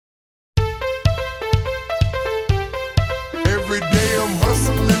every day I'm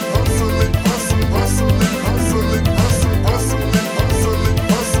hustling, hustling, hustling, hustling, hustling, hustling, hustling,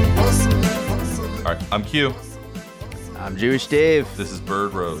 hustling, hustling, hustling. All right, I'm Q. I'm Jewish Dave. This is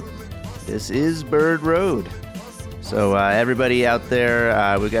Bird Road. This is Bird Road. So everybody out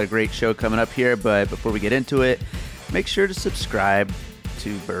there, we've got a great show coming up here, but before we get into it, make sure to subscribe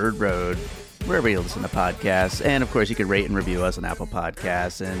to Bird Road, wherever you listen to podcasts. And, of course, you can rate and review us on Apple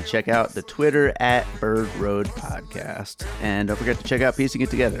Podcasts. And check out the Twitter at Bird Road Podcast. And don't forget to check out Piecing It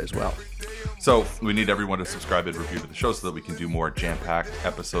Together as well. So we need everyone to subscribe and review to the show so that we can do more jam-packed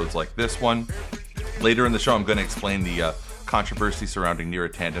episodes like this one. Later in the show, I'm going to explain the controversy surrounding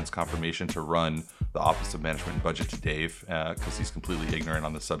Neera Tanden's confirmation to run the Office of Management and Budget to Dave, because he's completely ignorant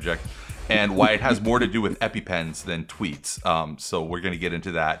on the subject, and why it has more to do with EpiPens than tweets. So we're going to get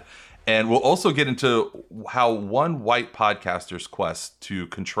into that. And we'll also get into how one white podcaster's quest to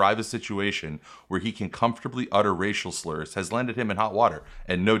contrive a situation where he can comfortably utter racial slurs has landed him in hot water.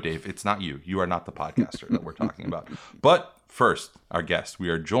 And no, Dave, it's not you. You are not the podcaster that we're talking about. But first, our guest. We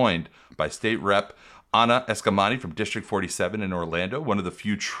are joined by State Rep Anna Eskamani from District 47 in Orlando, one of the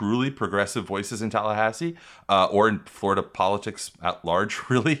few truly progressive voices in Tallahassee, or in Florida politics at large,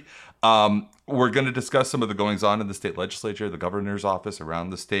 really. We're going to discuss some of the goings-on in the state legislature, the governor's office around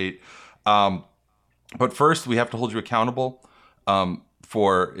the state. But first, we have to hold you accountable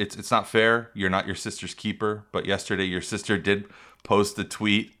for it's not fair. You're not your sister's keeper. But yesterday, your sister did post a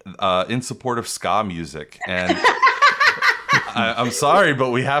tweet in support of ska music. And I'm sorry,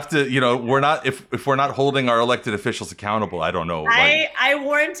 but we have to, we're not, if we're not holding our elected officials accountable, I don't know. I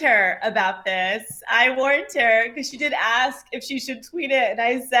warned her about this. I warned her because she did ask if she should tweet it. And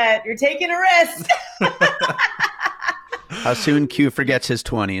I said, you're taking a risk. How soon Q forgets his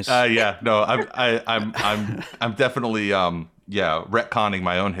 20s. I'm definitely, retconning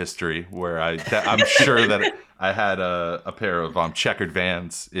my own history where I'm sure that I had a pair of checkered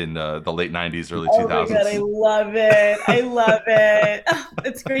Vans in the late 90s, early 2000s. Oh my God, I love it. I love it.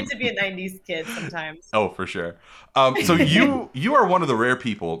 It's great to be a 90s kid sometimes. Oh, for sure. So you are one of the rare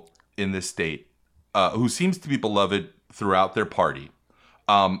people in this state who seems to be beloved throughout their party.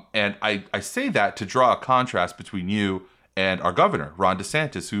 And I say that to draw a contrast between you and our governor, Ron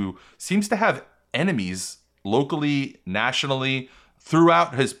DeSantis, who seems to have enemies locally, nationally,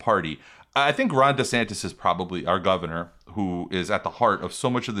 throughout his party. I think Ron DeSantis is probably our governor, who is at the heart of so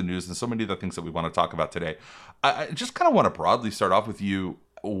much of the news and so many of the things that we want to talk about today. I just kind of want to broadly start off with you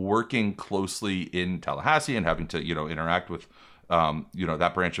working closely in Tallahassee and having to, interact with,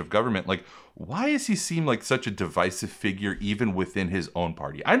 that branch of government. Like, why does he seem like such a divisive figure even within his own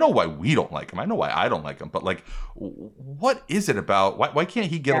party? I know why we don't like him. I know why I don't like him. But, like, what is it about? Why can't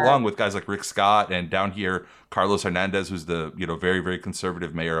he get along with guys like Rick Scott and down here, Carlos Hernandez, who's the, very, very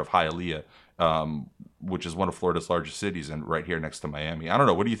conservative mayor of Hialeah, which is one of Florida's largest cities and right here next to Miami? I don't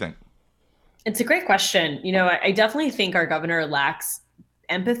know. What do you think? It's a great question. I definitely think our governor lacks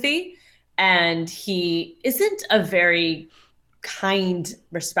empathy, and he isn't a very kind,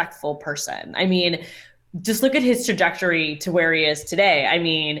 respectful person. I mean, just look at his trajectory to where he is today. I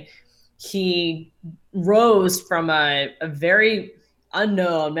mean, he rose from a very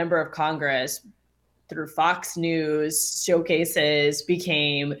unknown member of Congress through Fox News showcases,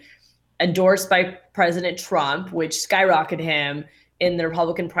 became endorsed by President Trump, which skyrocketed him in the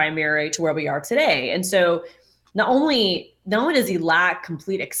Republican primary to where we are today. And so not only does he lack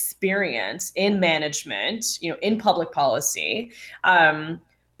complete experience in management, in public policy,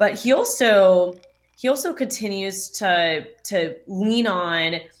 but he also continues to lean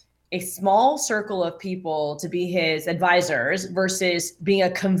on a small circle of people to be his advisors versus being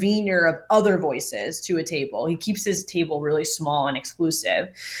a convener of other voices to a table. He keeps his table really small and exclusive.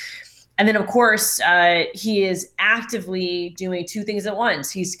 And then, of course, he is actively doing two things at once.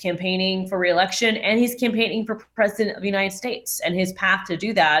 He's campaigning for re-election and he's campaigning for president of the United States. And his path to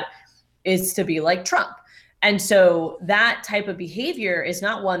do that is to be like Trump. And so that type of behavior is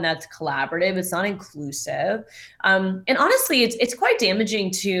not one that's collaborative. It's not inclusive. And honestly, it's quite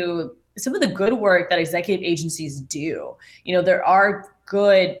damaging to some of the good work that executive agencies do. There are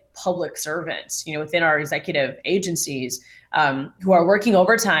good public servants, within our executive agencies who are working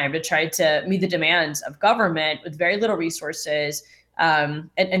overtime to try to meet the demands of government with very little resources and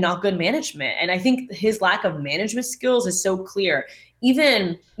not good management. And I think his lack of management skills is so clear.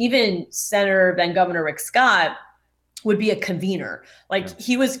 Even Senator then Governor Rick Scott would be a convener. Like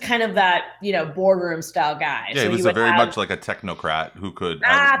he was kind of that, boardroom style guy. Yeah, so he was very much like a technocrat who could.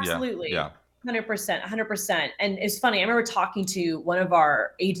 Absolutely. Yeah. 100%. And it's funny. I remember talking to one of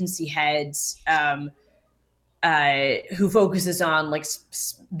our agency heads who focuses on like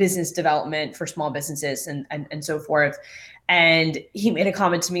business development for small businesses and so forth. And he made a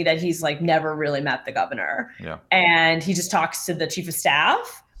comment to me that he's like never really met the governor. Yeah. And he just talks to the chief of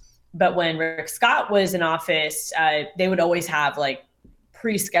staff. But when Rick Scott was in office, they would always have like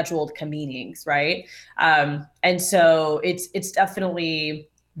pre-scheduled convenings, right? And so it's definitely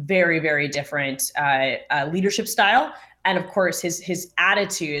very, very different leadership style. And of course, his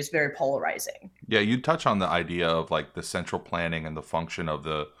attitude is very polarizing. Yeah, you touch on the idea of like the central planning and the function of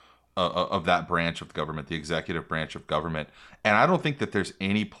the of that branch of the government, the executive branch of government. And I don't think that there's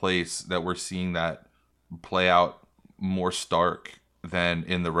any place that we're seeing that play out more stark than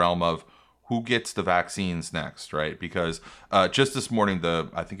in the realm of who gets the vaccines next, right? Because just this morning,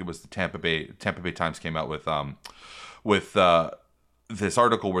 I think it was the Tampa Bay Times came out with this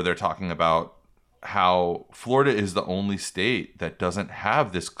article where they're talking about how Florida is the only state that doesn't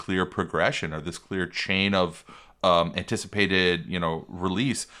have this clear progression or this clear chain of anticipated,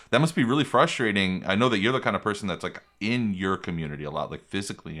 release. That must be really frustrating. I know that you're the kind of person that's like in your community a lot, like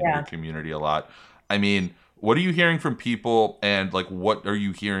physically in your community a lot. I mean, what are you hearing from people, and like what are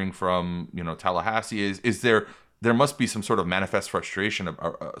you hearing from Tallahassee? Is there must be some sort of manifest frustration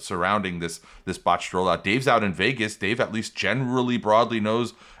surrounding this botched rollout. Dave's out in Vegas. Dave at least generally broadly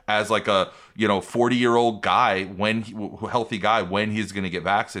knows as like a 40-year-old guy healthy guy when he's going to get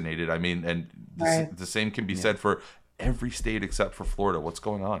vaccinated. I mean, and the same can be said for every state except for Florida. What's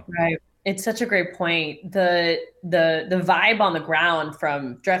going on? Right. It's such a great point. The vibe on the ground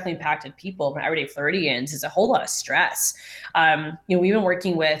from directly impacted people, from everyday Floridians, is a whole lot of stress. We've been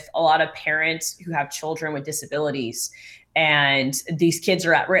working with a lot of parents who have children with disabilities, and these kids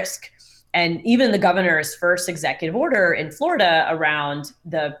are at risk. And even the governor's first executive order in Florida around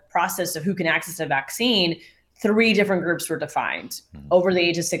the process of who can access a vaccine, 3 different groups were defined: over the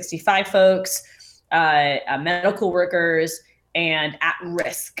age of 65 folks, medical workers, and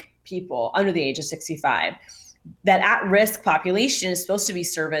at-risk people under the age of 65. That at-risk population is supposed to be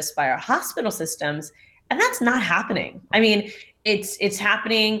serviced by our hospital systems, and that's not happening. I mean, it's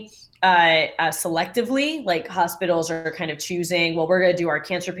happening selectively. Like hospitals are kind of choosing, well, we're going to do our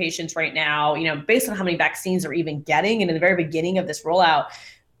cancer patients right now, based on how many vaccines they're even getting. And in the very beginning of this rollout,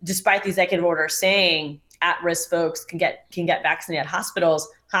 despite the executive order saying at-risk folks can get vaccinated at hospitals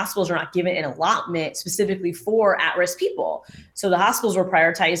are not given an allotment specifically for at-risk people. So the hospitals were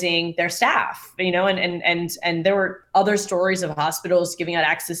prioritizing their staff, and there were other stories of hospitals giving out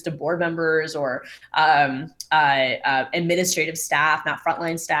access to board members or administrative staff, not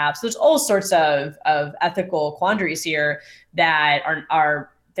frontline staff. So there's all sorts of ethical quandaries here that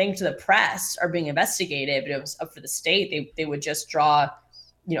are thanks to the press, are being investigated. But it was up for the state. They would just draw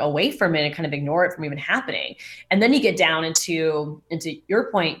away from it and kind of ignore it from even happening. And then you get down into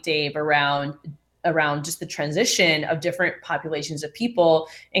your point, Dave, around just the transition of different populations of people,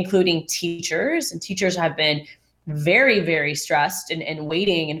 including teachers. And teachers have been very, very stressed and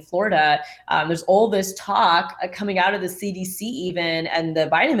waiting in Florida. There's all this talk coming out of the CDC even and the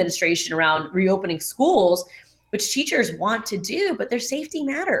Biden administration around reopening schools, which teachers want to do, but their safety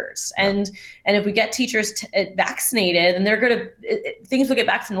matters. And if we get teachers vaccinated, then things will get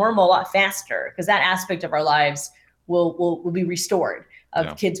back to normal a lot faster, because that aspect of our lives will be restored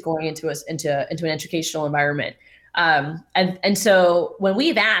of kids going into an educational environment. And so when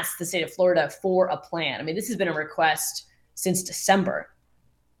we've asked the state of Florida for a plan, I mean, this has been a request since December.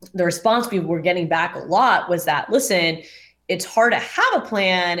 The response we were getting back a lot was that, listen, it's hard to have a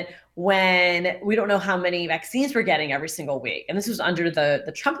plan when we don't know how many vaccines we're getting every single week. And this was under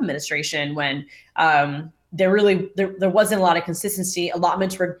the Trump administration, when there wasn't a lot of consistency.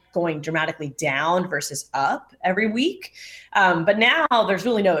 Allotments were going dramatically down versus up every week. But now there's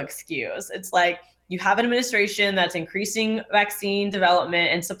really no excuse. It's like you have an administration that's increasing vaccine development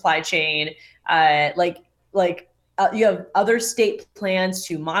and supply chain. You have other state plans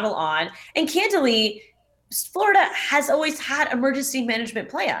to model on. And candidly, Florida has always had emergency management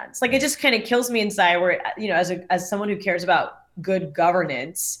plans. Like, it just kind of kills me inside where, as someone who cares about good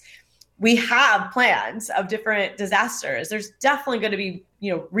governance, we have plans of different disasters. There's definitely going to be,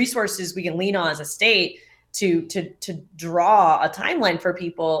 resources we can lean on as a state to draw a timeline for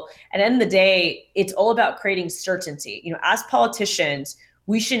people. And at the end of the day, it's all about creating certainty. As politicians,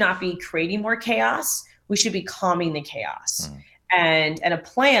 we should not be creating more chaos. We should be calming the chaos. And a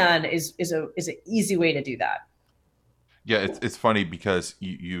plan is an easy way to do that. Yeah, it's funny because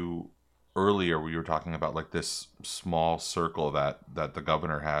you earlier we were talking about like this small circle that the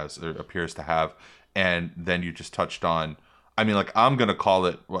governor has, or appears to have, and then you just touched on. I mean, like, I'm gonna call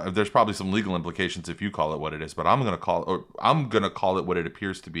it. Well, there's probably some legal implications if you call it what it is, but I'm gonna call it what it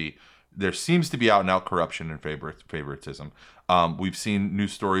appears to be there seems to be out and out corruption and favoritism. We've seen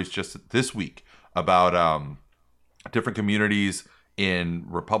news stories just this week about different communities in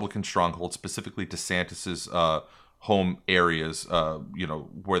Republican strongholds, specifically DeSantis's home areas,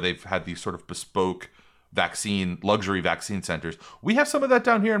 where they've had these sort of bespoke luxury vaccine centers. We have some of that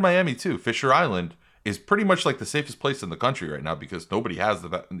down here in Miami too. Fisher Island is pretty much like the safest place in the country right now because nobody has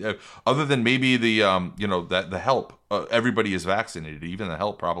other than maybe the help. Everybody is vaccinated, even the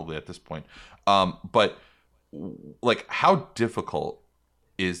help probably at this point. But like, how difficult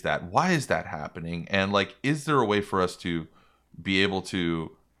is that? Why is that happening? And like, is there a way for us to be able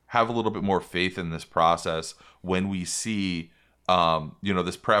to have a little bit more faith in this process when we see,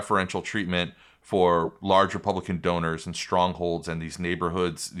 this preferential treatment for large Republican donors and strongholds and these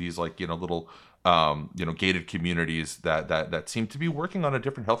neighborhoods, these little, gated communities that seem to be working on a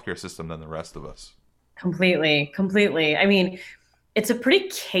different healthcare system than the rest of us? Completely. I mean, it's a pretty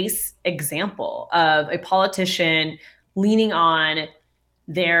case example of a politician leaning on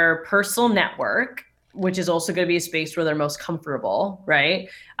their personal network, which is also going to be a space where they're most comfortable, right?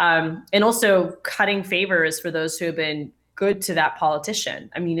 And also cutting favors for those who have been good to that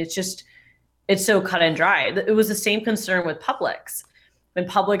politician. I mean, it's so cut and dry. It was the same concern with Publix. When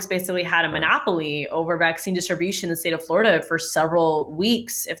Publix basically had a monopoly over vaccine distribution in the state of Florida for several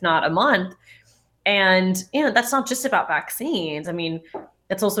weeks, if not a month. And, that's not just about vaccines. I mean,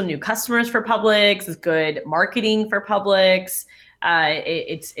 it's also new customers for Publix. It's good marketing for Publix.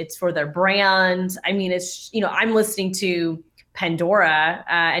 It's for their brand. I mean, it's, I'm listening to Pandora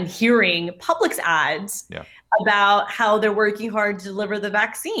and hearing Publix ads about how they're working hard to deliver the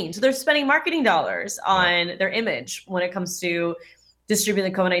vaccine. So they're spending marketing dollars on their image when it comes to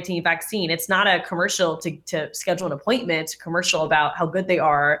distributing the COVID-19 vaccine. It's not a commercial to schedule an appointment. It's a commercial about how good they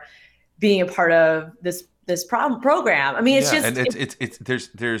are being a part of this program. I mean, it's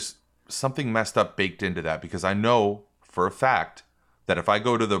there's something messed up baked into that, because I know for a fact that if I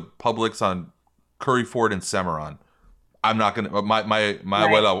go to the Publix on Curry Ford and Cimarron, I'm not gonna my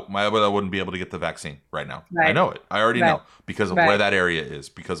abuela wouldn't be able to get the vaccine right now. Right. I know it. I already know because of where that area is,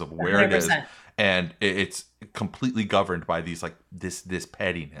 because of where 100%. It is, and it's completely governed by these this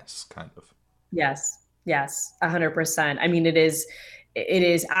pettiness kind of. Yes, 100%. I mean, it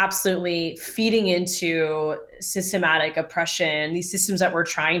is absolutely feeding into systematic oppression. These systems that we're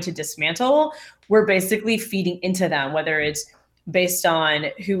trying to dismantle, we're basically feeding into them, whether it's based on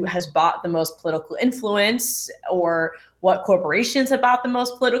who has bought the most political influence or what corporations have bought the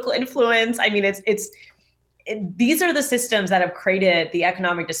most political influence. I mean, these are the systems that have created the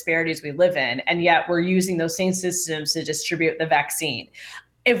economic disparities we live in, and yet we're using those same systems to distribute the vaccine.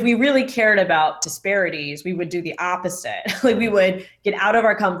 If we really cared about disparities, we would do the opposite. Like, we would get out of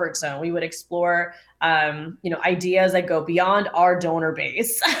our comfort zone. We would explore, ideas that go beyond our donor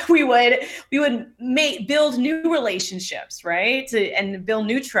base. we would build new relationships, right, and build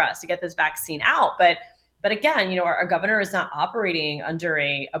new trust to get this vaccine out. But again, our governor is not operating under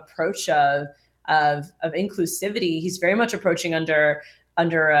a approach of inclusivity. He's very much approaching under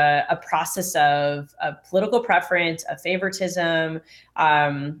a process of political preference, of favoritism,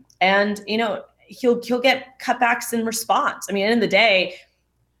 and he'll get cutbacks in response. I mean, at the end of the day,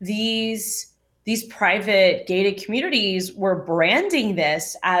 these private gated communities were branding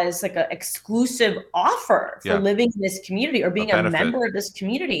this as like an exclusive offer for living in this community or being a member of this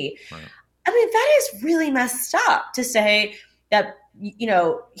community. Right. I mean, that is really messed up to say that,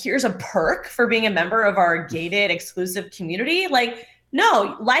 here's a perk for being a member of our gated exclusive community. Like,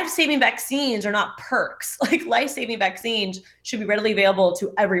 no, life-saving vaccines are not perks. Like, life-saving vaccines should be readily available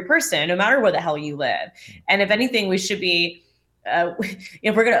to every person, no matter where the hell you live. And if anything, we should be,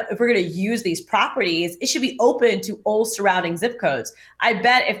 if we're gonna use these properties, it should be open to all surrounding zip codes. I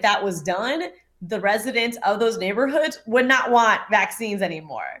bet if that was done, the residents of those neighborhoods would not want vaccines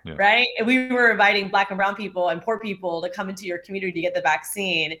anymore, right? If we were inviting Black and brown people and poor people to come into your community to get the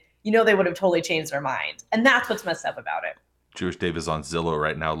vaccine, they would have totally changed their mind. And that's what's messed up about it. Jewish Dave is on Zillow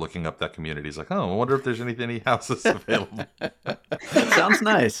right now looking up that community. He's like, I wonder if there's any houses available. Sounds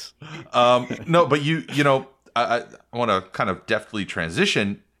nice. No, but I want to kind of deftly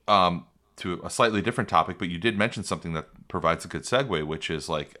transition to a slightly different topic, but you did mention something that provides a good segue, which is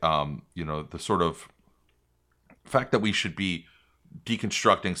like, the sort of fact that we should be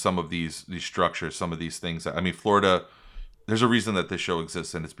deconstructing some of these structures, some of these things. I mean, Florida, there's a reason that this show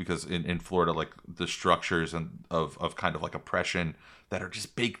exists, and it's because in Florida, like, the structures and of kind of like oppression that are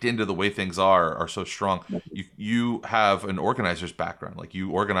just baked into the way things are so strong. You have an organizer's background, like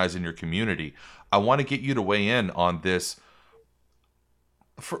you organize in your community. I want to get you to weigh in on this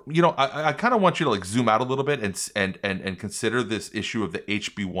I kind of want you to like zoom out a little bit and consider this issue of the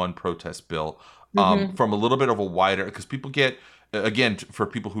HB1 protest bill from a little bit of a wider, because people get, again, for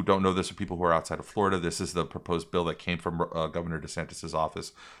people who don't know this or people who are outside of Florida, this is the proposed bill that came from Governor DeSantis's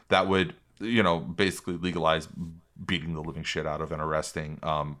office that would, basically legalize beating the living shit out of and arresting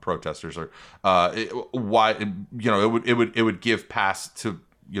protesters, or it would give pass to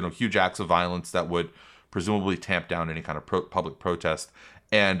huge acts of violence that would presumably tamp down any kind of public protest.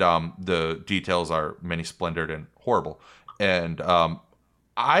 And the details are many splendored and horrible. And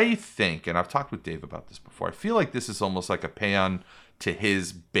I think, and I've talked with Dave about this before, I feel like this is almost like a paean to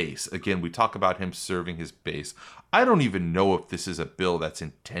his base. Again, we talk about him serving his base. I don't even know if this is a bill that's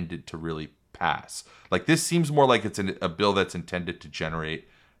intended to really pass. Like, this seems more like it's a bill that's intended to generate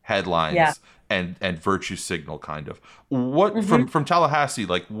headlines and virtue signal, kind of. What from Tallahassee,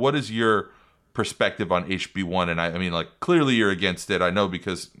 like, what is your perspective on HB1? And I mean, like, clearly you're against it. I know,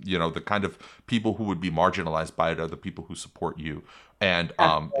 because the kind of people who would be marginalized by it are the people who support you. And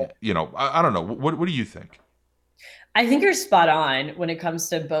I don't know. What do you think? I think you're spot on when it comes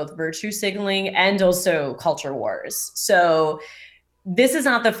to both virtue signaling and also culture wars. So this is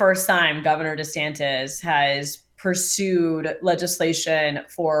not the first time Governor DeSantis has pursued legislation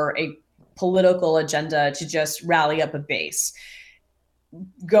for a political agenda to just rally up a base.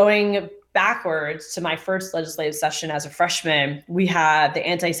 Going backwards to my first legislative session as a freshman, we had the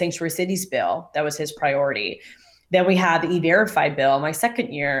anti-sanctuary cities bill. That was his priority. Then we had the E-Verify bill my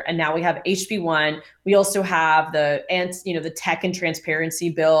second year, and now we have HB1. We also have the tech and transparency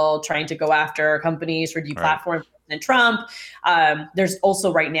bill trying to go after companies for deplatforming President Trump. There's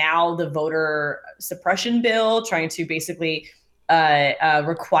also right now the voter suppression bill trying to basically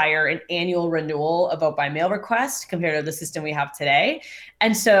require an annual renewal of vote by mail request compared to the system we have today.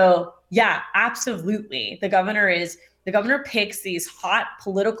 And so, yeah, absolutely. The governor picks these hot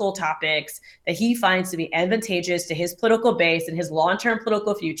political topics that he finds to be advantageous to his political base and his long-term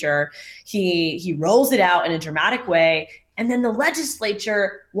political future. He rolls it out in a dramatic way, and then the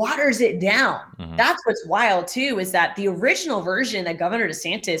legislature waters it down. That's what's wild too, is that the original version that Governor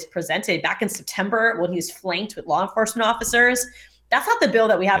DeSantis presented back in September when he was flanked with law enforcement officers, that's not the bill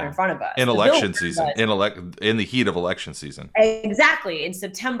that we have in front of us. In election season, in the heat of election season. Exactly. In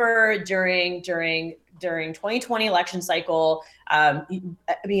September, during 2020 election cycle,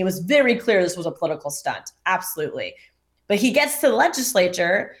 it was very clear this was a political stunt. Absolutely. But he gets to the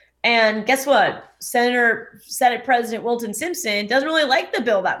legislature, and guess what? Senate President Wilton Simpson doesn't really like the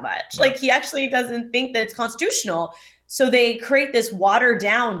bill that much. Like, he actually doesn't think that it's constitutional. So they create this watered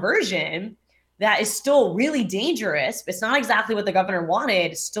down version that is still really dangerous. It's not exactly what the governor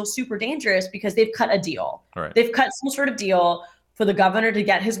wanted. It's still super dangerous because they've cut a deal. Right. They've cut some sort of deal for the governor to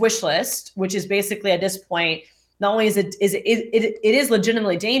get his wish list, which is basically, at this point, not only it is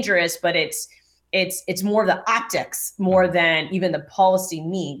legitimately dangerous, but it's more of the optics more than even the policy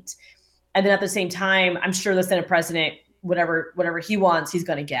meat. And then at the same time, I'm sure the Senate president, whatever he wants, he's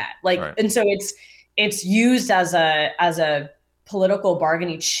going to get. And so it's used as a political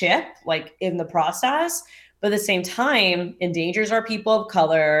bargaining chip, like, in the process. But at the same time, endangers our people of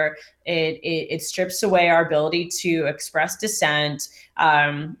color. It strips away our ability to express dissent.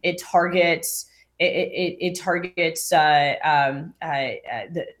 It targets the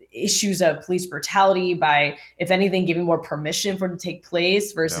issues of police brutality by, if anything, giving more permission for it to take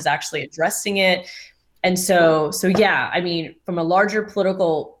place versus actually addressing it. And so yeah, I mean, from a larger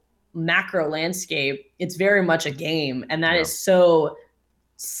political macro landscape, it's very much a game, and that is so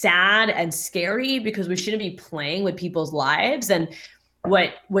sad and scary, because we shouldn't be playing with people's lives. And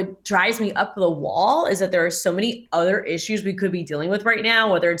what drives me up the wall is that there are so many other issues we could be dealing with right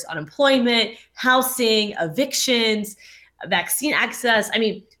now, whether it's unemployment, housing, evictions, vaccine access. I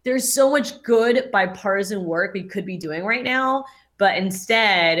mean, there's so much good bipartisan work we could be doing right now, but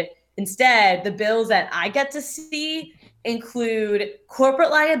instead the bills that I get to see include corporate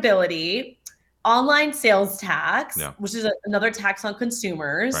liability, online sales tax, which is another tax on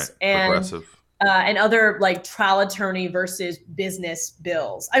consumers, and other, like, trial attorney versus business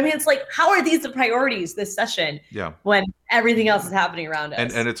bills. I mean, it's like, how are these the priorities this session when everything else is happening around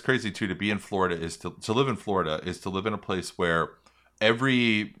us? And it's crazy too, to be in Florida is to live in Florida is to live in a place where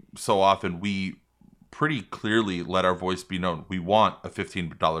every so often we pretty clearly let our voice be known. We want a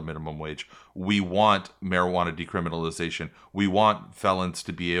 $15 minimum wage. We want marijuana decriminalization. We want felons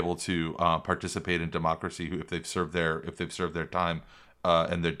to be able to participate in democracy if they've served their time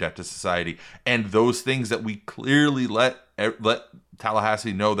and their debt to society. And those things that we clearly let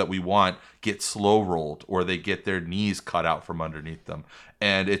Tallahassee know that we want get slow rolled, or they get their knees cut out from underneath them.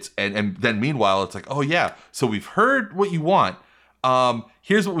 And then meanwhile, it's like, oh yeah, so we've heard what you want.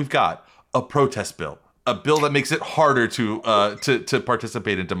 Here's what we've got: a protest bill. A bill that makes it harder to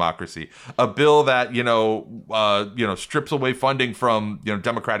participate in democracy. A bill that strips away funding from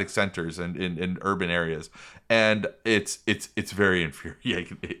democratic centers and in urban areas, and it's very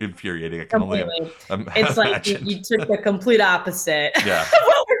infuriating. I can only It's like you took the complete opposite of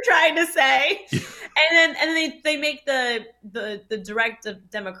what we're trying to say, and then they make the direct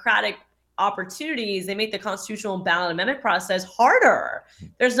democratic opportunities, they make the constitutional ballot amendment process harder.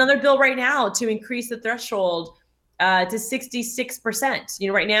 There's another bill right now to increase the threshold to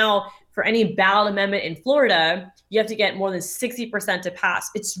 66%. Right now, for any ballot amendment in Florida, you have to get more than 60% to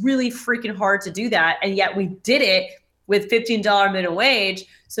pass. It's really freaking hard to do that, and yet we did it with $15 minimum wage.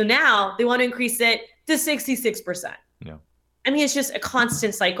 So now they want to increase it to 66%. Yeah, I mean, it's just a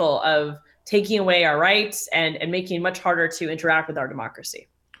constant cycle of taking away our rights and making it much harder to interact with our democracy.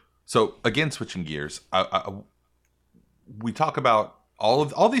 So again, switching gears, we talk about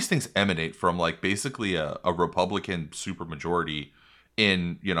all these things emanate from like basically a Republican supermajority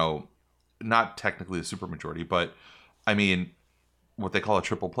in, not technically a supermajority, but I mean, what they call a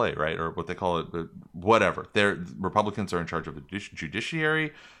triple play, right? Or what they call it, whatever. Republicans are in charge of the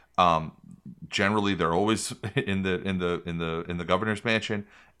judiciary. Generally, they're always in the governor's mansion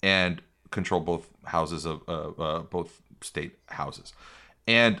and control both houses of both state houses,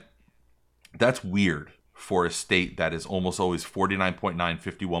 and that's weird for a state that is almost always 49.9,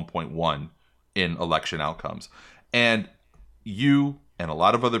 51.1 in election outcomes. And you and a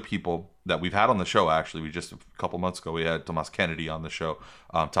lot of other people that we've had on the show, actually, a couple months ago, we had Tomas Kennedy on the show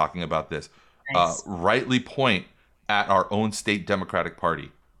talking about this, Nice. rightly point at our own state Democratic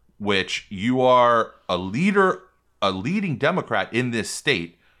Party, which you are a leading Democrat in this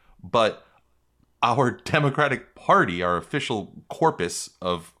state, but our Democratic Party, our official corpus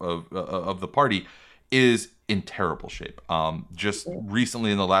of the party, is in terrible shape. Just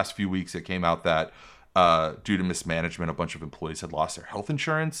recently, in the last few weeks, it came out that due to mismanagement, a bunch of employees had lost their health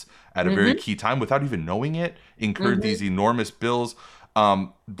insurance at a very key time without even knowing it, incurred these enormous bills.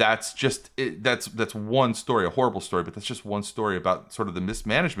 That's one story, a horrible story, but that's just one story about sort of the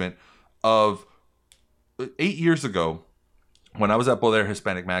mismanagement of 8 years ago. When I was at Bold Air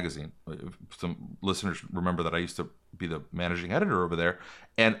Hispanic Magazine, some listeners remember that I used to be the managing editor over there,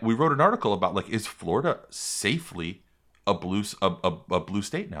 and we wrote an article about like, is Florida safely a blue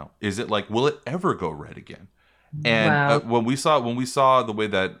state now? Is it like, will it ever go red again? And when we saw the way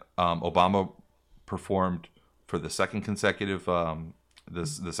that Obama performed for the second consecutive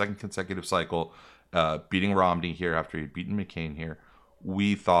the second consecutive cycle, beating Romney here after he'd beaten McCain here,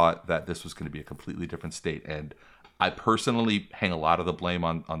 we thought that this was going to be a completely different state. And I personally hang a lot of the blame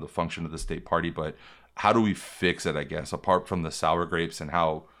on the function of the state party, but how do we fix it, I guess, apart from the sour grapes and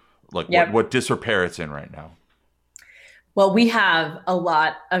how, like, what disrepair it's in right now? Well, we have a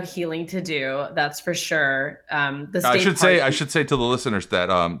lot of healing to do. That's for sure. I should say to the listeners that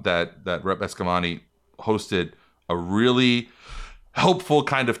that Rep. Escamani hosted a really helpful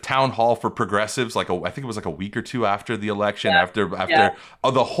kind of town hall for progressives. I think it was like a week or two after the election, after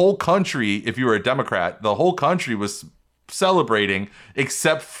the whole country, if you were a Democrat, the whole country was celebrating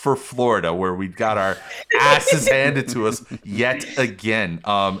except for Florida, where we got our asses handed to us yet again.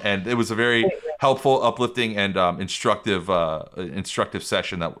 And it was a very helpful, uplifting, and instructive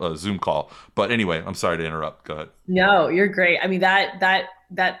session, that Zoom call. But anyway, I'm sorry to interrupt. Go ahead. No, you're great. I mean,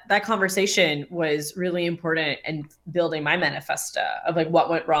 that conversation was really important in building my manifesto of like what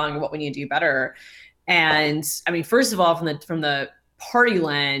went wrong and what we need to do better. And I mean, first of all, from the party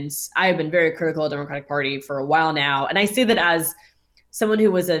lens, I have been very critical of the Democratic Party for a while now. And I say that as someone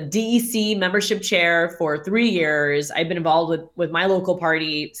who was a DEC membership chair for 3 years. I've been involved with my local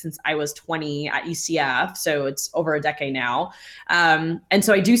party since I was 20 at UCF. So it's over a decade now. And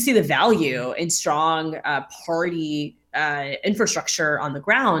so I do see the value in strong party infrastructure on the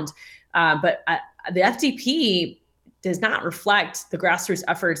ground. But the FDP does not reflect the grassroots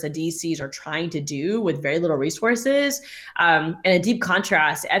efforts that DCs are trying to do with very little resources. And in deep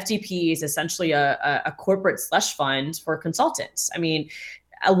contrast, FDP is essentially a corporate slush fund for consultants. I mean,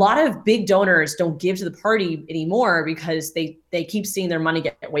 a lot of big donors don't give to the party anymore because they keep seeing their money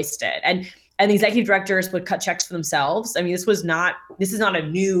get wasted. And the executive directors would cut checks for themselves. I mean, this is not a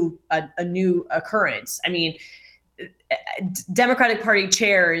new occurrence. I mean, Democratic Party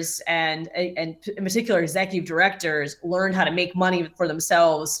chairs and in particular executive directors learned how to make money for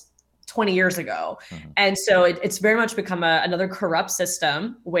themselves 20 years ago. Mm-hmm. And so it's very much become another corrupt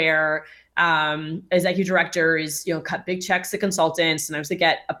system where executive directors, cut big checks to consultants. Sometimes they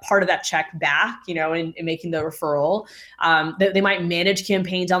get a part of that check back, in making the referral. They might manage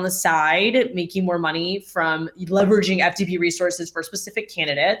campaigns on the side, making more money from leveraging FTP resources for specific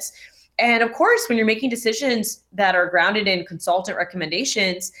candidates. And of course, when you're making decisions that are grounded in consultant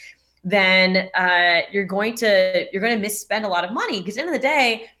recommendations, then you're going to misspend a lot of money, because at the end of the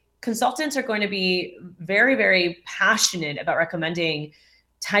day, consultants are going to be very, very passionate about recommending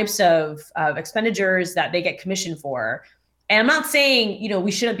types of expenditures that they get commission for. And I'm not saying,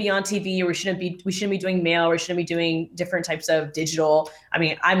 we shouldn't be on TV, or we shouldn't be doing mail, or we shouldn't be doing different types of digital. I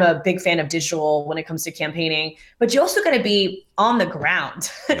mean, I'm a big fan of digital when it comes to campaigning, but you also got to be on the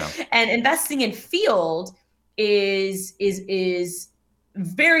ground. Yeah. And investing in field is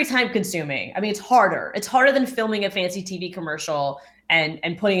very time consuming. I mean, it's harder. It's harder than filming a fancy TV commercial and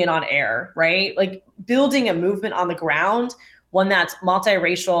putting it on air, right? Like building a movement on the ground, one that's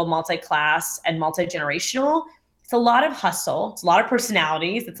multiracial, multi-class, and multi-generational. It's a lot of hustle. It's a lot of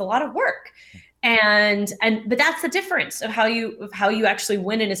personalities. It's a lot of work. But that's the difference of how you actually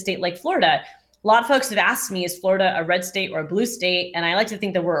win in a state like Florida. A lot of folks have asked me, is Florida a red state or a blue state? And I like to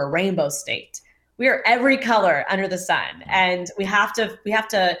think that we're a rainbow state. We are every color under the sun, and we have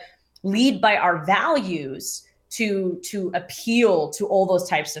to lead by our values to appeal to all those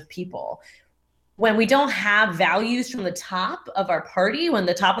types of people. When we don't have values from the top of our party, when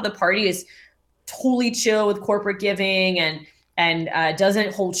the top of the party is totally chill with corporate giving and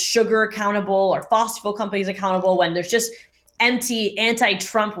doesn't hold sugar accountable or fossil fuel companies accountable, when there's just empty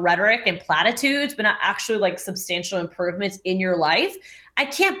anti-Trump rhetoric and platitudes, but not actually like substantial improvements in your life, I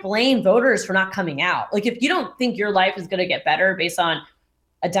can't blame voters for not coming out. Like, if you don't think your life is going to get better based on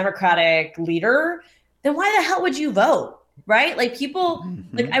a Democratic leader, then why the hell would you vote? Right? Like, people,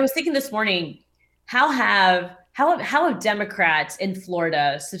 like I was thinking this morning, how have Democrats in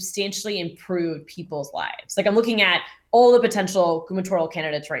Florida substantially improved people's lives? Like, I'm looking at all the potential gubernatorial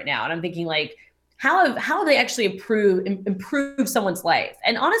candidates right now, and I'm thinking, like, how have they actually improve someone's life?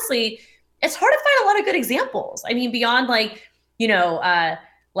 And honestly, it's hard to find a lot of good examples. I mean, beyond like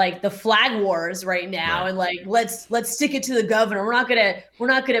the flag wars right now, and like let's stick it to the governor. We're not gonna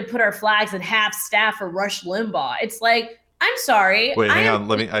put our flags at half staff for Rush Limbaugh. It's like, I'm sorry. Wait, hang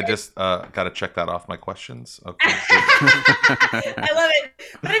on. I just got to check that off my questions. Okay. I love it.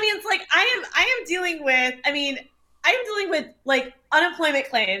 But I mean, it's like I am dealing with like unemployment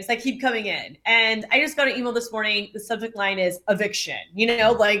claims that keep coming in. And I just got an email this morning. The subject line is eviction.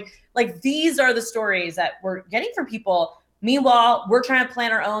 Like these are the stories that we're getting from people. Meanwhile, we're trying to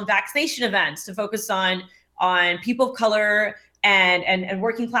plan our own vaccination events to focus on people of color and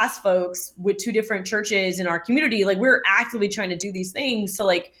working class folks with two different churches in our community. Like, we're actively trying to do these things to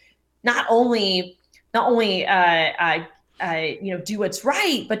like not only do what's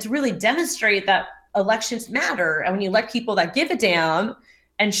right, but to really demonstrate that elections matter. And when you elect people that give a damn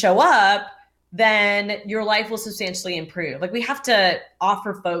and show up, then your life will substantially improve. Like, we have to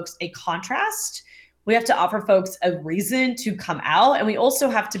offer folks a contrast. We have to offer folks a reason to come out. And we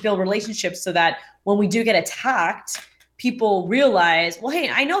also have to build relationships so that when we do get attacked, people realize, well, hey,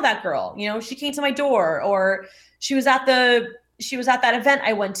 I know that girl, she came to my door, or she was at that event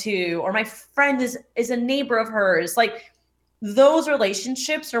I went to, or my friend is a neighbor of hers. Like, those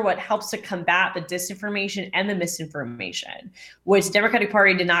relationships are what helps to combat the disinformation and the misinformation, which the Democratic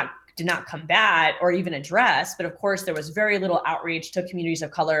Party did not combat or even address. But of course, there was very little outreach to communities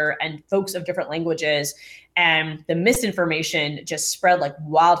of color and folks of different languages. And the misinformation just spread like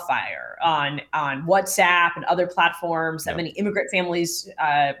wildfire on WhatsApp and other platforms that many immigrant families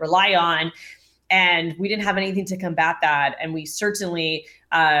rely on. And we didn't have anything to combat that. And we certainly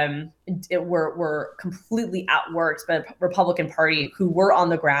were completely outworked by the Republican Party, who were on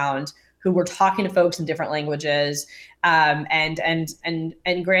the ground, who were talking to folks in different languages. And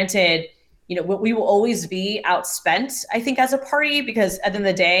granted, we will always be outspent, I think, as a party, because at the end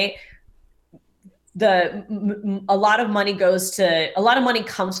of the day, a lot of money comes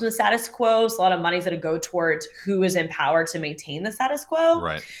from the status quo. So a lot of money is going to go towards who is in power to maintain the status quo.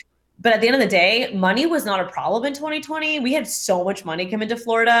 Right. But at the end of the day, money was not a problem in 2020. We had so much money come into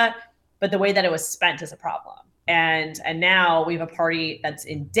Florida, but the way that it was spent is a problem. And now we have a party that's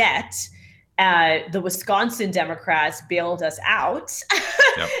in debt. The Wisconsin Democrats bailed us out.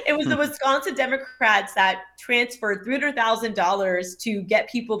 Yep. It was the Wisconsin Democrats that transferred $300,000 to get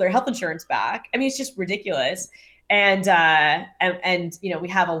people their health insurance back. I mean, it's just ridiculous. And we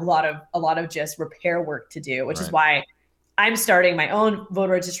have a lot of just repair work to do, which is why I'm starting my own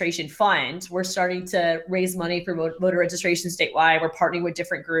voter registration fund. We're starting to raise money for voter registration statewide. We're partnering with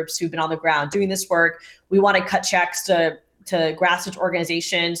different groups who've been on the ground doing this work. We want to cut checks to to grassroots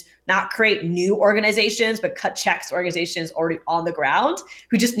organizations, not create new organizations, but cut checks to organizations already on the ground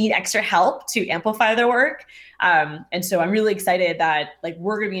who just need extra help to amplify their work. And so I'm really excited that like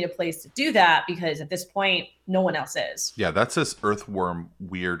we're going to be in a place to do that, because at this point, no one else is. Yeah, that's this earthworm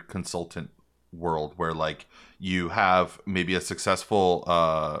weird consultant world where like you have maybe a successful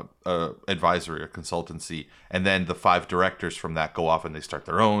advisory or consultancy, and then the 5 directors from that go off and they start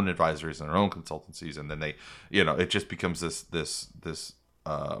their own advisories and their own consultancies, and then they, it just becomes this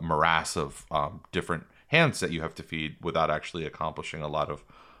morass of different hands that you have to feed without actually accomplishing a lot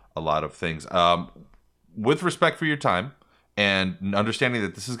of things. With respect for your time and understanding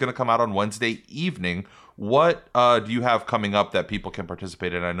that this is going to come out on Wednesday evening, what do you have coming up that people can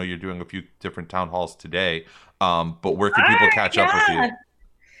participate in? I know you're doing a few different town halls today, but where can people catch up with you?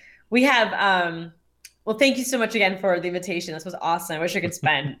 We have, well, thank you so much again for the invitation. This was awesome. I wish I could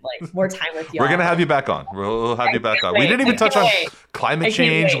spend like more time with you. We're going to have you back on. We'll have you back on. We didn't even touch on climate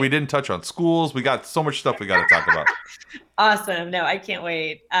change. We didn't touch on schools. We got so much stuff we got to talk about. Awesome. No, I can't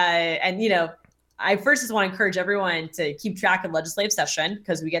wait. And, I first just want to encourage everyone to keep track of legislative session,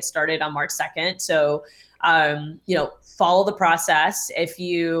 because we get started on March 2nd. So, follow the process. If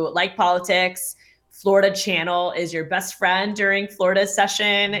you like politics, Florida Channel is your best friend during Florida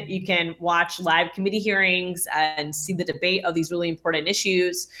session. You can watch live committee hearings and see the debate of these really important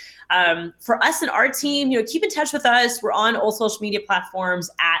issues. For us and our team, keep in touch with us. We're on all social media platforms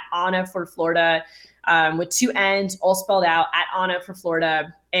at Anna for Florida, with 2 N's, all spelled out, at Anna for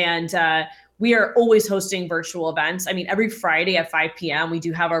Florida. And we are always hosting virtual events. I mean, every Friday at 5 p.m., we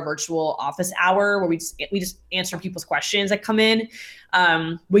do have our virtual office hour where we just answer people's questions that come in.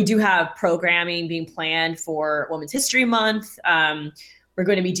 We do have programming being planned for Women's History Month. We're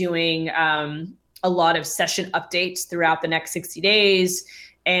going to be doing a lot of session updates throughout the next 60 days,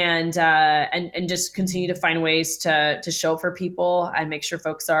 and just continue to find ways to show for people and make sure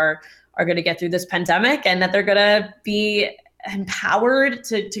folks are going to get through this pandemic, and that they're going to be empowered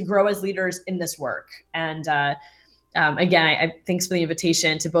to grow as leaders in this work. And again, thanks for the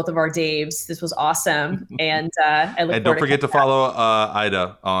invitation to both of our Daves. This was awesome, and I look. And don't forget to follow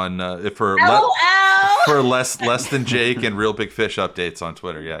Ida on for less than Jake and Real Big Fish updates on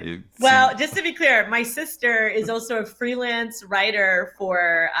Twitter. Yeah. Well, just to be clear, my sister is also a freelance writer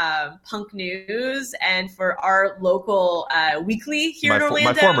for Punk News and for our local weekly here in Orlando.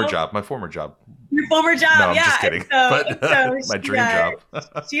 My former job. Your former job, no, I'm yeah. just kidding. My dream job.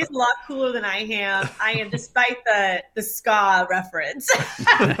 She's a lot cooler than I am, despite the ska reference.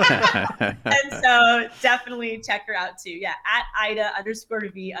 And so definitely check her out too. Yeah, at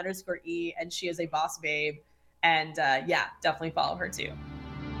Ida_V_E, and she is a boss babe. And definitely follow her too.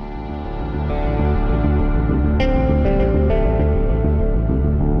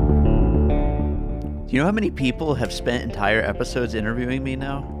 Do you know how many people have spent entire episodes interviewing me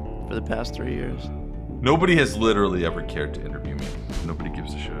now? For the past 3 years. Nobody has literally ever cared to interview me. Nobody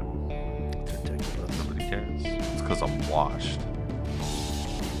gives a shit. It's ridiculous. Nobody cares. It's because I'm washed.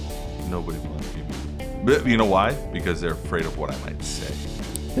 Nobody will interview me. But you know why? Because they're afraid of what I might say.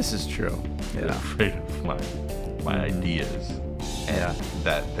 This is true. They're afraid of my ideas. Yeah.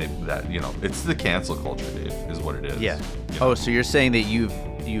 That it's the cancel culture, Dave, is what it is. Yeah. Oh, so you're saying that you've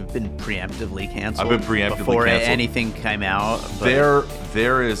been preemptively canceled? I've been preemptively before canceled. Anything came out?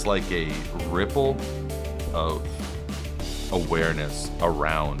 There is like a ripple of awareness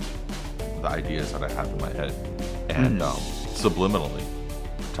around the ideas that I have in my head, and subliminally,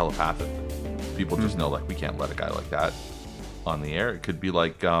 telepathically, people just know, like, we can't let a guy like that on the air. It could be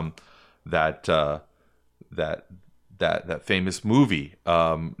like that famous movie,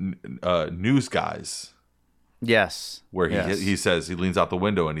 News Guys. Yes. Where he says, he leans out the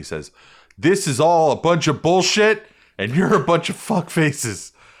window and he says, "This is all a bunch of bullshit, and you're a bunch of fuck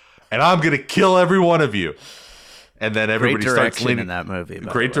faces, and I'm gonna kill every one of you." And then everybody starts leaning in that movie.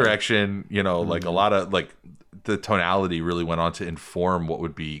 Great direction, like a lot of the tonality really went on to inform what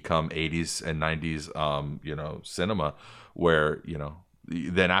would become 80s and 90s, cinema, where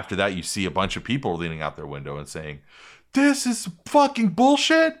then after that you see a bunch of people leaning out their window and saying, "This is fucking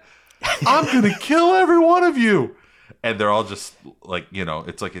bullshit. I'm gonna kill every one of you," and they're all just like,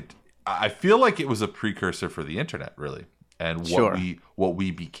 it's like I feel like it was a precursor for the internet, really, and what we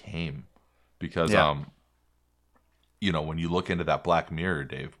became, because when you look into that black mirror,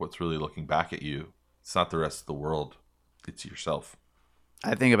 Dave, what's really looking back at you? It's not the rest of the world; it's yourself.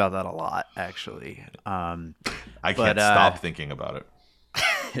 I think about that a lot, actually. I can't stop thinking about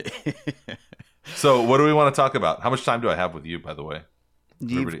it. So, what do we want to talk about? How much time do I have with you, by the way?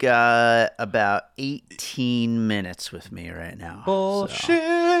 You've got about 18 minutes with me right now.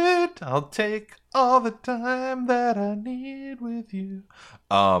 Bullshit. I'll take all the time that I need with you.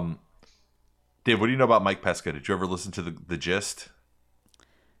 Dave, what do you know about Mike Pesca? Did you ever listen to the Gist?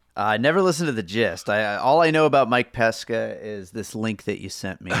 I never listened to the Gist. All I know about Mike Pesca is this link that you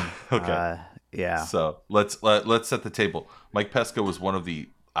sent me. Okay. Yeah. So let's set the table. Mike Pesca was one of the.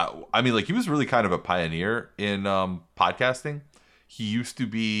 He was really kind of a pioneer in podcasting. He was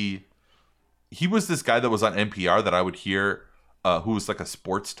this guy that was on NPR that I would hear, who was like a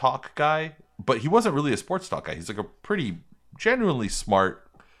sports talk guy, but he wasn't really a sports talk guy. He's like a pretty genuinely smart,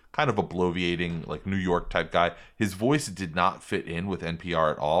 kind of a bloviating, like New York type guy. His voice did not fit in with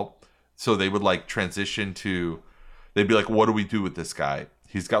NPR at all. So they would like transition to, they'd be like, what do we do with this guy?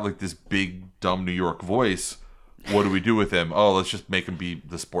 He's got like this big, dumb New York voice. What do we do with him? Oh, let's just make him be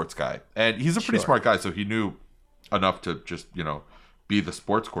the sports guy. And he's a pretty smart guy, so he knew enough to just, be the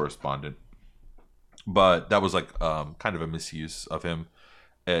sports correspondent. But that was like kind of a misuse of him.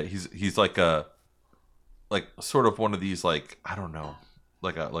 He's like sort of one of these, like, I don't know,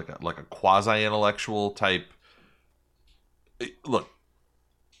 like a quasi intellectual type. Look,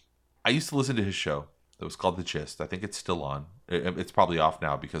 I used to listen to his show. It was called The Gist. I think it's still on. It's probably off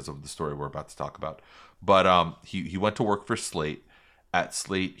now because of the story we're about to talk about. But he went to work for Slate. At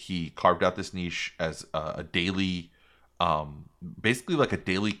Slate, he carved out this niche as a daily, basically like a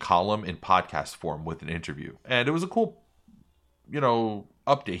daily column in podcast form with an interview. And it was a cool,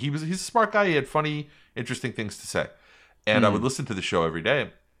 update. He's a smart guy. He had funny, interesting things to say. And I would listen to the show every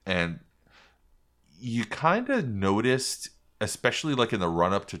day. And you kind of noticed, especially like in the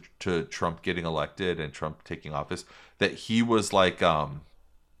run up to Trump getting elected and Trump taking office, that he was like,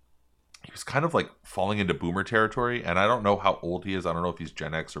 he was kind of like falling into boomer territory. And I don't know how old he is. I don't know if he's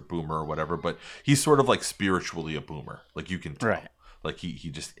Gen X or boomer or whatever, but he's sort of like spiritually a boomer. Like you can tell. Right. Like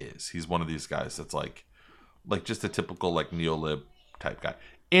he just is. He's one of these guys that's like just a typical like neo-lib type guy.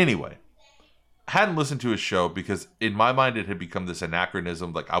 Anyway, I hadn't listened to his show because in my mind it had become this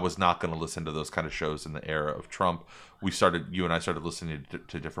anachronism. Like I was not going to listen to those kind of shows in the era of Trump. You and I started listening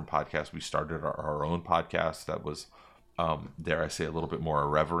to different podcasts. We started our own podcast that was, dare I say, a little bit more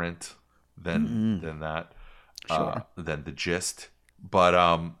irreverent than that, than The Gist. But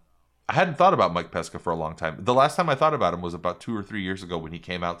I hadn't thought about Mike Pesca for a long time. The last time I thought about him was about 2 or 3 years ago when he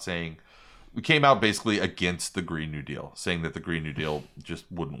came out basically against the Green New Deal, saying that the Green New Deal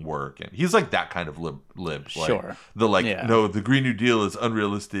just wouldn't work. And he's like that kind of lib. Like, sure. No, the Green New Deal is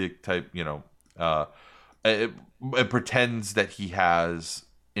unrealistic type, it pretends that he has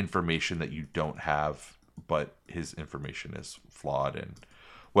information that you don't have, but his information is flawed and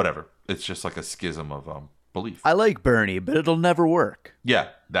whatever. It's just like a schism of belief. I like Bernie, but it'll never work. Yeah,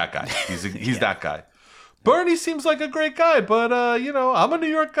 that guy. He's that guy. Bernie seems like a great guy, but I'm a New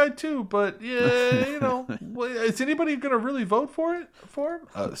York guy too. But yeah, is anybody gonna really vote for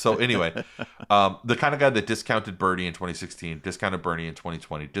him? So anyway, the kind of guy that discounted Bernie in 2016, discounted Bernie in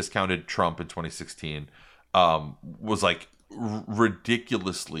 2020, discounted Trump in 2016, was like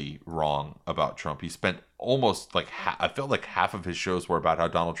ridiculously wrong about Trump. He spent almost like I felt like half of his shows were about how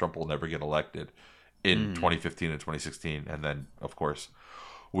Donald Trump will never get elected in 2015 and 2016, and then of course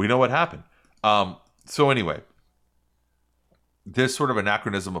we know what happened. So anyway, this sort of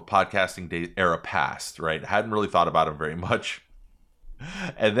anachronism of podcasting era passed, right? I hadn't really thought about him very much.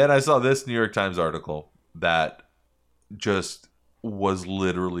 And then I saw this New York Times article that just was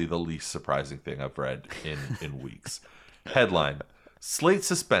literally the least surprising thing I've read in weeks. Headline: Slate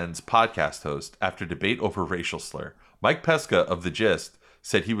suspends podcast host after debate over racial slur. Mike Pesca of The Gist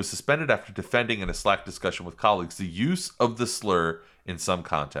said he was suspended after defending in a Slack discussion with colleagues the use of the slur in some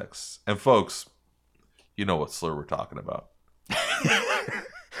contexts. And folks, you know what slur we're talking about.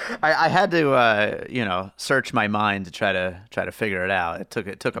 I had to search my mind to try to figure it out.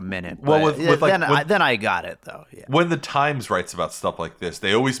 It took a minute. Well, then I got it though. Yeah. When the Times writes about stuff like this,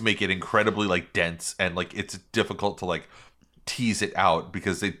 they always make it incredibly like dense and like it's difficult to like tease it out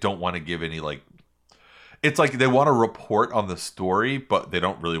because they don't want to give any like. It's like they want to report on the story, but they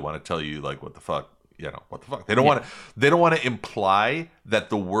don't really want to tell you like what the fuck. What the fuck? They don't want to. They don't want to imply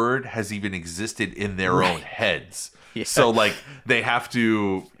that the word has even existed in their own heads. Yeah. So like they have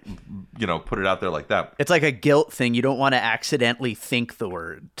to, put it out there like that. It's like a guilt thing. You don't want to accidentally think the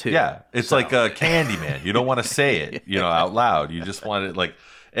word too. Yeah, it's like a Candyman. You don't want to say it, out loud. You just want it like,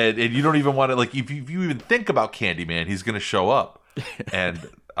 and you don't even want to like. If you even think about Candyman, he's going to show up, and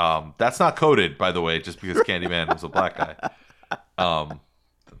that's not coded, by the way, just because Candyman was a black guy.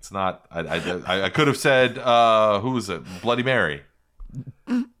 It's not. I could have said who was it? Bloody Mary,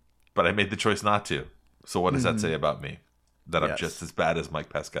 but I made the choice not to. So what does that say about me? that I'm Yes. just as bad as Mike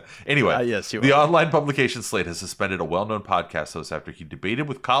Pesca. Anyway, yes, you the are. online publication Slate has suspended a well-known podcast host after he debated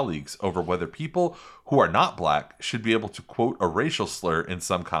with colleagues over whether people who are not black should be able to quote a racial slur in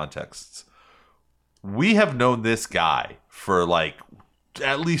some contexts. We have known this guy for like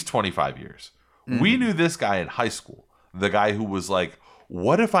at least 25 years. We knew this guy in high school. The guy who was like,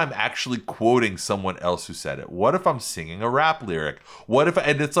 what if I'm actually quoting someone else who said it? What if I'm singing a rap lyric? What if,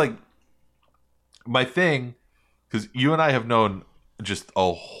 and it's like, my thing, because you and I have known just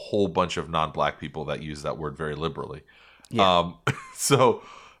a whole bunch of non-black people that use that word very liberally. Yeah. So,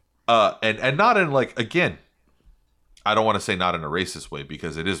 and not in like, again, I don't want to say not in a racist way,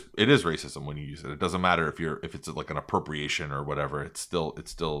 because it is racism when you use it. It doesn't matter if it's like an appropriation or whatever. It's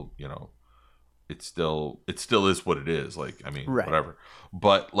still, you know, it still is what it is. Like, I mean, Right. whatever.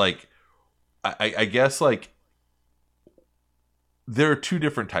 But like, I guess like there are two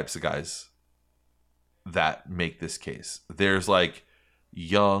different types of guys that make this case. There's like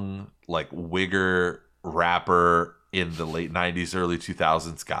young, like wigger rapper in the late 90s, early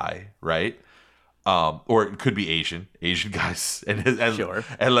 2000s guy, right? Or it could be Asian guys and Sure.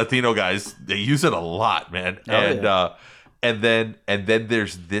 and Latino guys. They use it a lot, man. Oh, And then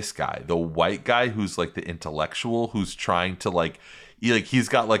there's this guy, the white guy who's like the intellectual, who's trying to like he's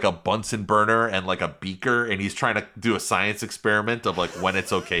got like a Bunsen burner and like a beaker, and he's trying to do a science experiment of like when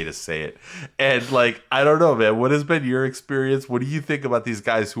it's okay to say it. And like, I don't know, man, what has been your experience? What do you think about these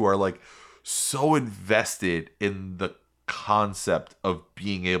guys who are like so invested in the concept of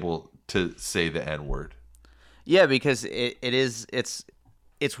being able to say the N-word? Yeah, because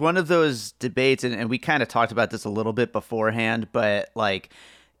it's one of those debates, and we kind of talked about this a little bit beforehand, but like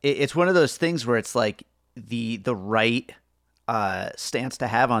it's one of those things where it's like the right stance to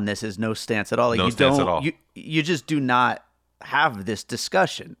have on this is no stance at all. Like, No you stance don't, at all. You just do not have this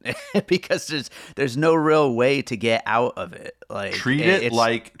discussion because there's no real way to get out of it. Like, treat it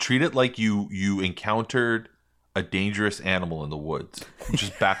like you encountered a dangerous animal in the woods.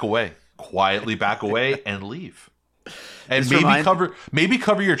 Just back away, quietly back away, and leave. And maybe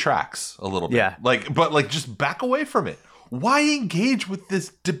cover your tracks a little bit. Yeah. But just back away from it. Why engage with this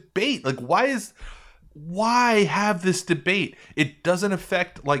debate? Like, why have this debate? It doesn't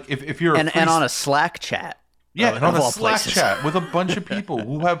affect, like, if you're and on a Slack chat. yeah, and on of a all Slack places. chat with a bunch of people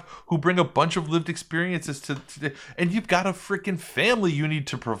who bring a bunch of lived experiences to and you've got a freaking family you need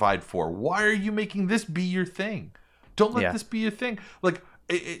to provide for. Why are you making this be your thing? Don't let Yeah. this be your thing. Like,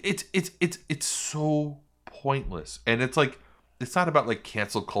 it's so pointless. And it's like, it's not about like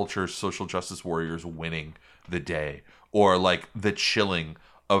cancel culture, social justice warriors winning the day, or like the chilling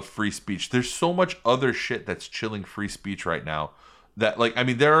of free speech. There's so much other shit that's chilling free speech right now that, like, I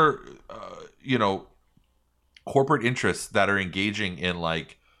mean, there are corporate interests that are engaging in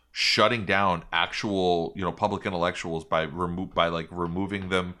like shutting down actual public intellectuals by removing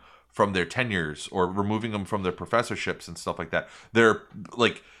them from their tenures or removing them from their professorships and stuff like that. They're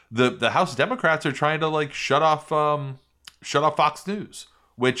like the House Democrats are trying to like shut off Fox News,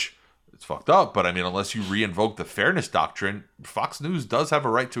 which it's fucked up. But I mean, unless you reinvoke the fairness doctrine, Fox News does have a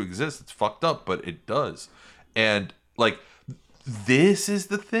right to exist. It's fucked up, but it does. And like, this is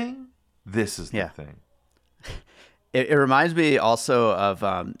the thing. This is the thing. It reminds me also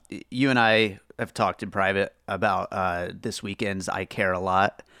of you and I have talked in private about this weekend's I Care a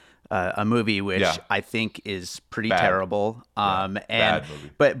Lot, a movie which I think is pretty terrible. Bad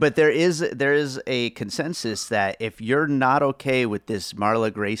movie. But there is a consensus that if you're not okay with this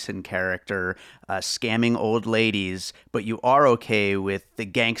Marla Grayson character scamming old ladies, but you are okay with the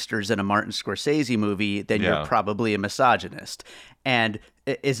gangsters in a Martin Scorsese movie, then you're probably a misogynist. And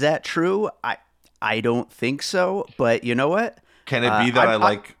is that true? I don't think so, but you know what? Can it be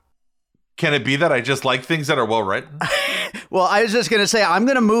that Can it be that I just like things that are well written? Well, I was just going to say, I'm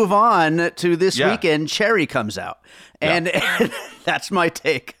going to move on to this weekend. Cherry comes out. And that's my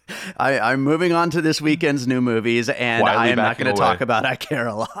take. I'm moving on to this weekend's new movies, and I am not going to talk about I Care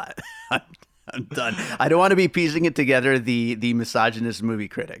a Lot. I'm done. I don't want to be piecing it together, the misogynist movie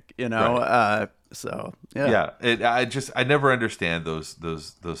critic, Right. So I never understand those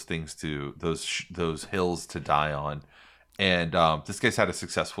things those hills to die on. And this guy's had a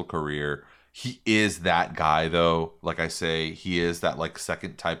successful career. He is that guy, though. Like I say, he is that like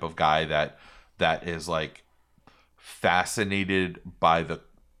second type of guy that is like fascinated by the.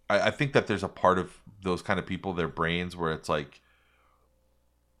 I think that there's a part of those kind of people, their brains, where it's like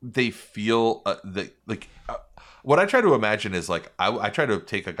they feel what I try to imagine is like I try to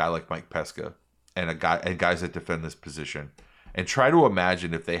take a guy like Mike Pesca and guys that defend this position and try to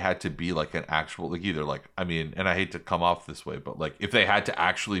imagine if they had to be like an actual, like either like, I mean, and I hate to come off this way, but like if they had to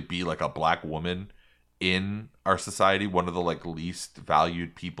actually be like a black woman in our society, one of the like least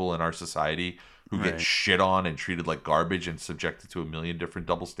valued people in our society who Right. get shit on and treated like garbage and subjected to a million different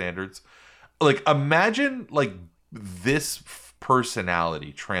double standards. Like imagine like this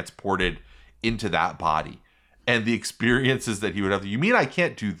personality transported into that body and the experiences that he would have. You mean I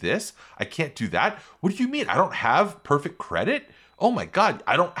can't do this? I can't do that? What do you mean? I don't have perfect credit? Oh my God,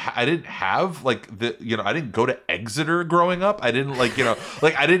 I didn't have like I didn't go to Exeter growing up. I didn't like,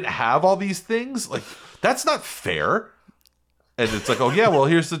 like I didn't have all these things. Like that's not fair. And it's like, oh yeah, well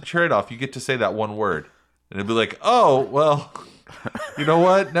here's the trade-off. You get to say that one word. And it'd be like, oh, well, you know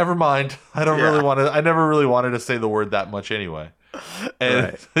what? Never mind. I never really wanted to say the word that much anyway.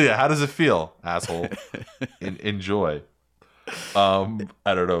 And yeah, how does it feel, asshole? Enjoy. I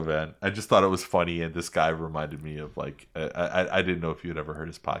don't know, man. I just thought it was funny, and this guy reminded me of like I didn't know if you had ever heard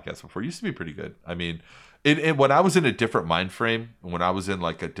his podcast before. It used to be pretty good. I mean, when I was in a different mind frame, when I was in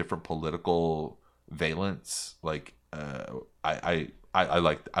like a different political valence, like I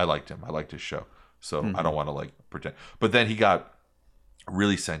liked him. I liked his show. So I don't want to like pretend. But then he got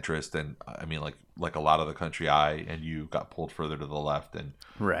really centrist, and I mean like a lot of the country, I and you got pulled further to the left, and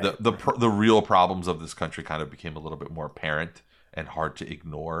the real problems of this country kind of became a little bit more apparent and hard to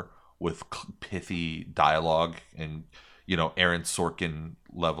ignore with pithy dialogue and Aaron Sorkin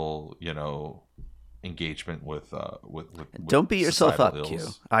level engagement with Don't beat yourself up, Q.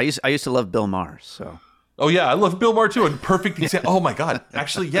 I used to love Bill Maher, so. Oh yeah, I love Bill Maher too. And perfect example. Oh my God,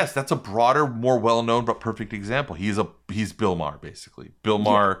 actually, yes, that's a broader, more well-known but perfect example. He's Bill Maher basically. Bill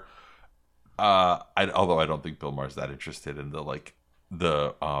Maher. Although I don't think Bill Maher's that interested in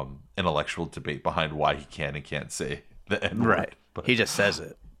the intellectual debate behind why he can and can't say the N-word. Right. But He just says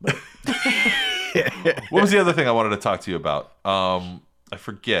it. what was the other thing I wanted to talk to you about? I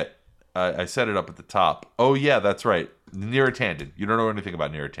forget. I set it up at the top. Oh yeah, that's right. Neera Tanden. You don't know anything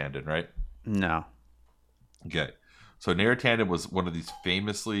about Neera Tanden, right? No. Okay. So Neera Tanden was one of these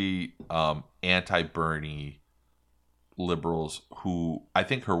famously anti-Bernie liberals who I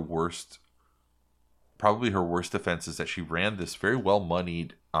think probably her worst offense is that she ran this very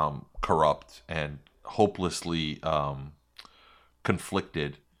well-moneyed, corrupt, and hopelessly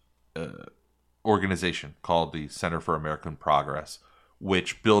conflicted organization called the Center for American Progress,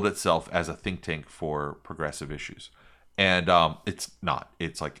 which billed itself as a think tank for progressive issues. And it's not.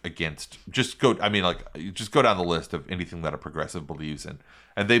 It's like against. Just go down the list of anything that a progressive believes in,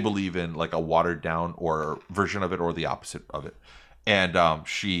 and they believe in like a watered down or version of it or the opposite of it. And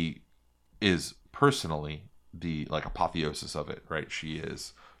she is personally the like apotheosis of it, right?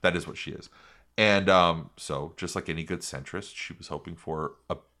 That is what she is. And so just like any good centrist, she was hoping for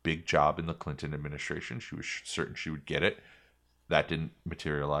a big job in the Clinton administration. She was certain she would get it. That didn't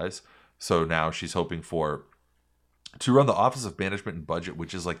materialize. So now she's hoping to run the Office of Management and Budget,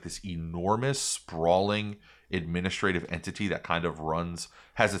 which is like this enormous, sprawling administrative entity that kind of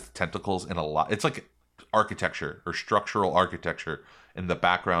has its tentacles in a lot. It's like architecture or structural architecture in the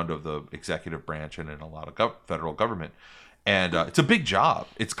background of the executive branch and in a lot of federal government. And it's a big job.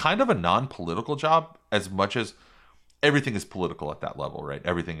 It's kind of a non-political job as much as everything is political at that level, right?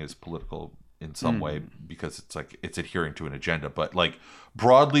 Everything is political in some way because it's like it's adhering to an agenda. But like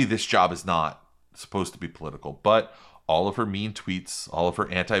broadly, this job is not supposed to be political. But all of her mean tweets, all of her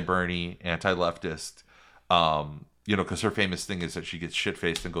anti-Bernie, anti-leftist, because her famous thing is that she gets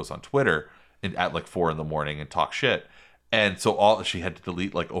shit-faced and goes on Twitter at like 4 a.m. and talk shit. And so she had to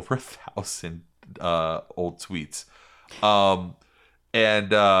delete like over 1,000 old tweets. The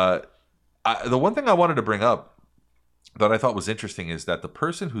one thing I wanted to bring up that I thought was interesting is that the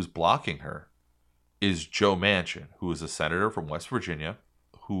person who's blocking her is Joe Manchin, who is a senator from West Virginia,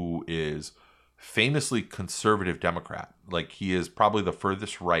 who is famously conservative Democrat. Like he is probably the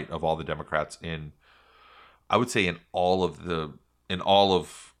furthest right of all the Democrats in all of the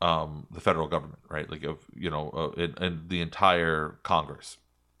federal government, right? Like in the entire Congress.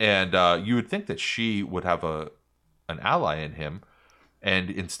 And you would think that she would have an ally in him, and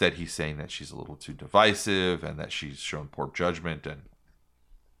instead he's saying that she's a little too divisive and that she's shown poor judgment and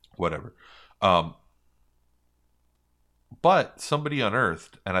whatever. But somebody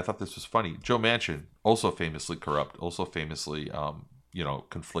unearthed, and I thought this was funny, Joe Manchin, also famously corrupt, also famously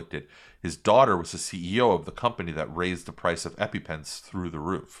conflicted. His daughter was the CEO of the company that raised the price of EpiPens through the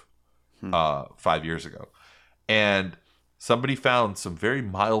roof 5 years ago. And somebody found some very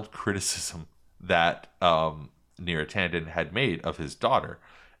mild criticism that Neera Tanden had made of his daughter.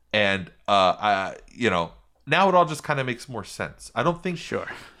 And, now it all just kind of makes more sense. I don't think... Sure.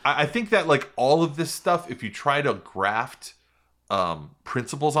 I think that, like, all of this stuff, if you try to graft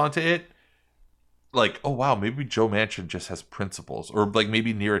principles onto it, like, oh wow, maybe Joe Manchin just has principles, or like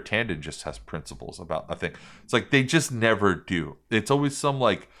maybe Neera Tanden just has principles about a thing. It's like they just never do. It's always some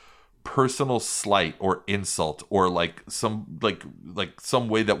like personal slight or insult, or like some some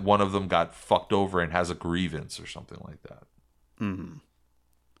way that one of them got fucked over and has a grievance or something like that. Mm-hmm.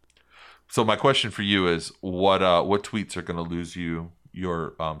 So my question for you is, what tweets are going to lose you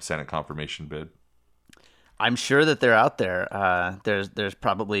your Senate confirmation bid? I'm sure that they're out there. There's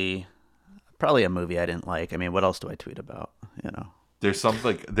probably a movie I didn't like. I mean, what else do I tweet about? You know, there's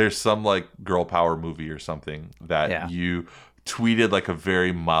some like girl power movie or something that you tweeted like a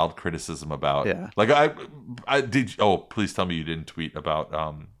very mild criticism about. Yeah. Like I did. Oh, please tell me you didn't tweet about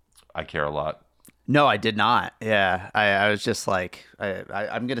I Care a Lot. No, I did not. Yeah, I was just like,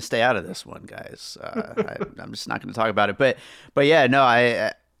 I'm going to stay out of this one, guys. I'm just not going to talk about it. But yeah, no,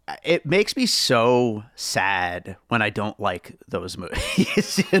 it makes me so sad when I don't like those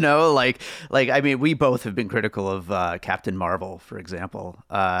movies. You know, like I mean, we both have been critical of Captain Marvel, for example.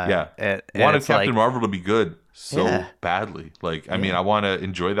 And wanted Captain Marvel to be good so badly. Like, I mean, I want to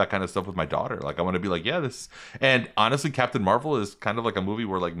enjoy that kind of stuff with my daughter. Like, I want to be like, this. And honestly, Captain Marvel is kind of like a movie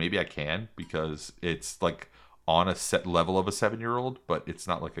where like maybe I can, because it's like on a set level of a 7-year-old, but it's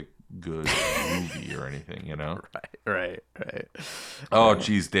not like a good movie or anything, you know? Right. Oh,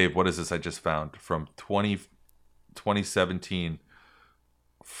 geez, Dave, what is this I just found from 2017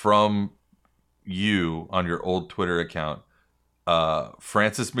 from you on your old Twitter account?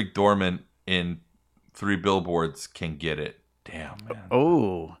 Frances McDormand in 3 Billboards can get it. Damn, man.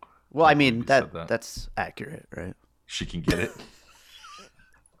 Oh, well, I mean, that's accurate, right? She can get it.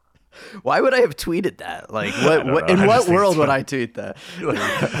 Why would I have tweeted that? Like, what in what world would I tweet that?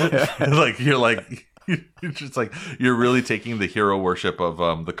 Like you're just like, you're really taking the hero worship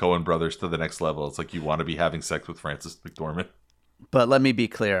of the Coen brothers to the next level. It's like you want to be having sex with Frances McDormand. But let me be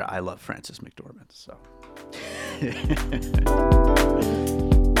clear, I love Frances McDormand, so.